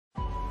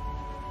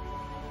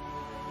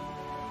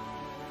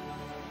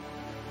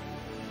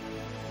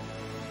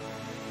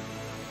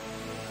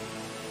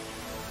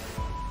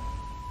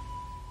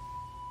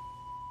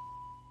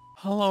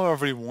Hello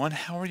everyone,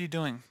 how are you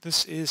doing?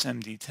 This is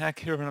MD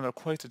Tech here with another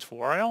quick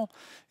tutorial.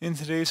 In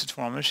today's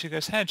tutorial, I'm going to show you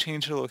guys how to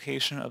change the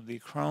location of the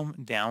Chrome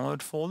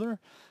download folder.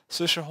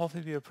 So this should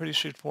hopefully be a pretty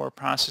straightforward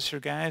process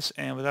here, guys,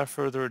 and without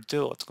further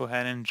ado, let's go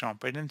ahead and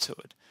jump right into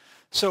it.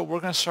 So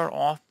we're going to start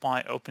off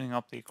by opening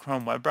up the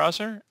Chrome web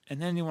browser,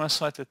 and then you want to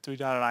select the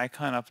three-dotted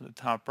icon up at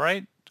the top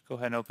right. Go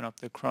ahead and open up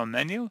the Chrome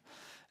menu,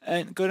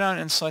 and go down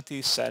and select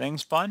the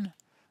settings button.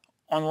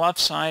 On the left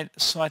side,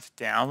 select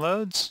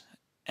downloads.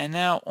 And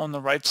now on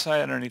the right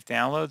side underneath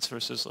downloads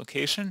versus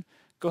location,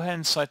 go ahead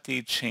and select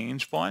the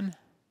change button.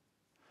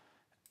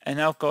 And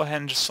now go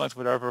ahead and just select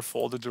whatever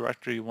folder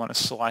directory you want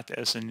to select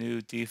as a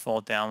new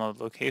default download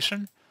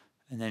location.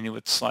 And then you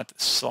would select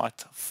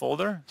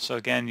folder. So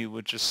again, you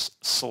would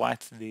just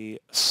select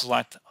the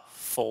select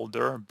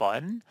folder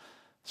button.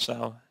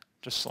 So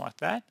just select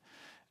that.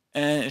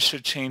 And it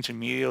should change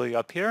immediately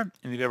up here.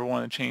 And if you ever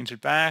want to change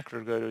it back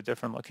or go to a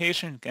different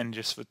location, again,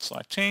 just would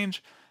select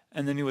change.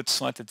 And then you would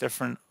select a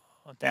different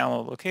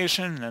download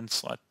location and then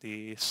select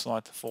the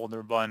select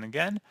folder button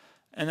again,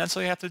 and that's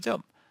all you have to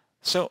do.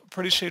 So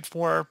pretty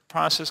straightforward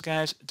process,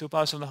 guys. I do hope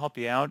I was able to help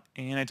you out,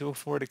 and I do look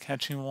forward to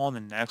catching you all in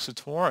the next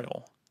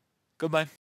tutorial. Goodbye.